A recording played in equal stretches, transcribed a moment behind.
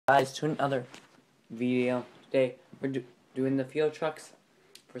Guys, to another video. Today we're doing the field trucks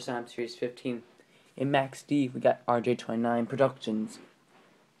for Sign Up Series 15. In Max D, we got RJ29 Productions,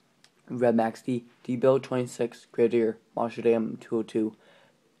 Red Max D, D-Build 26, Grenadier, Marshall 202,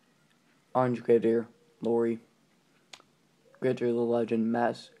 Orange Grenadier, Lori, Grenadier the Legend,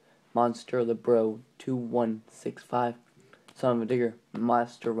 Monster the Bro 2165, Son of a Digger,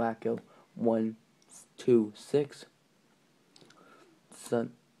 Master Wacko 126,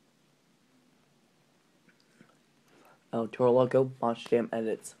 El Toro Loco, Monsterdam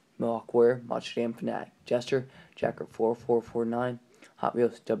Edits, Milwaukware, Monsterdam Fanatic, Jester, Jacker 4449, Hot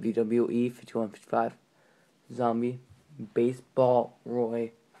Wheels WWE 5155, Zombie, Baseball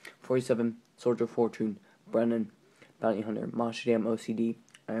Roy 47, Soldier Fortune, Brennan, Bounty Hunter, Monsterdam OCD,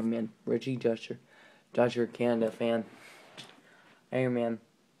 Iron Man, Richie Jester, Dodger Canada fan, Iron Man,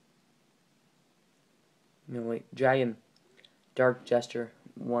 Dragon, Dark Jester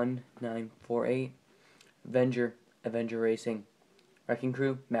 1948, Avenger Racing, Wrecking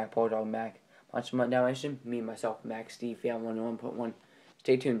Crew, Mac Bulldog Mac, Monster Mutt Dalmatian, me, myself, Max D, Fan 101.1.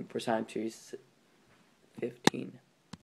 Stay tuned for Sign Up Series 15.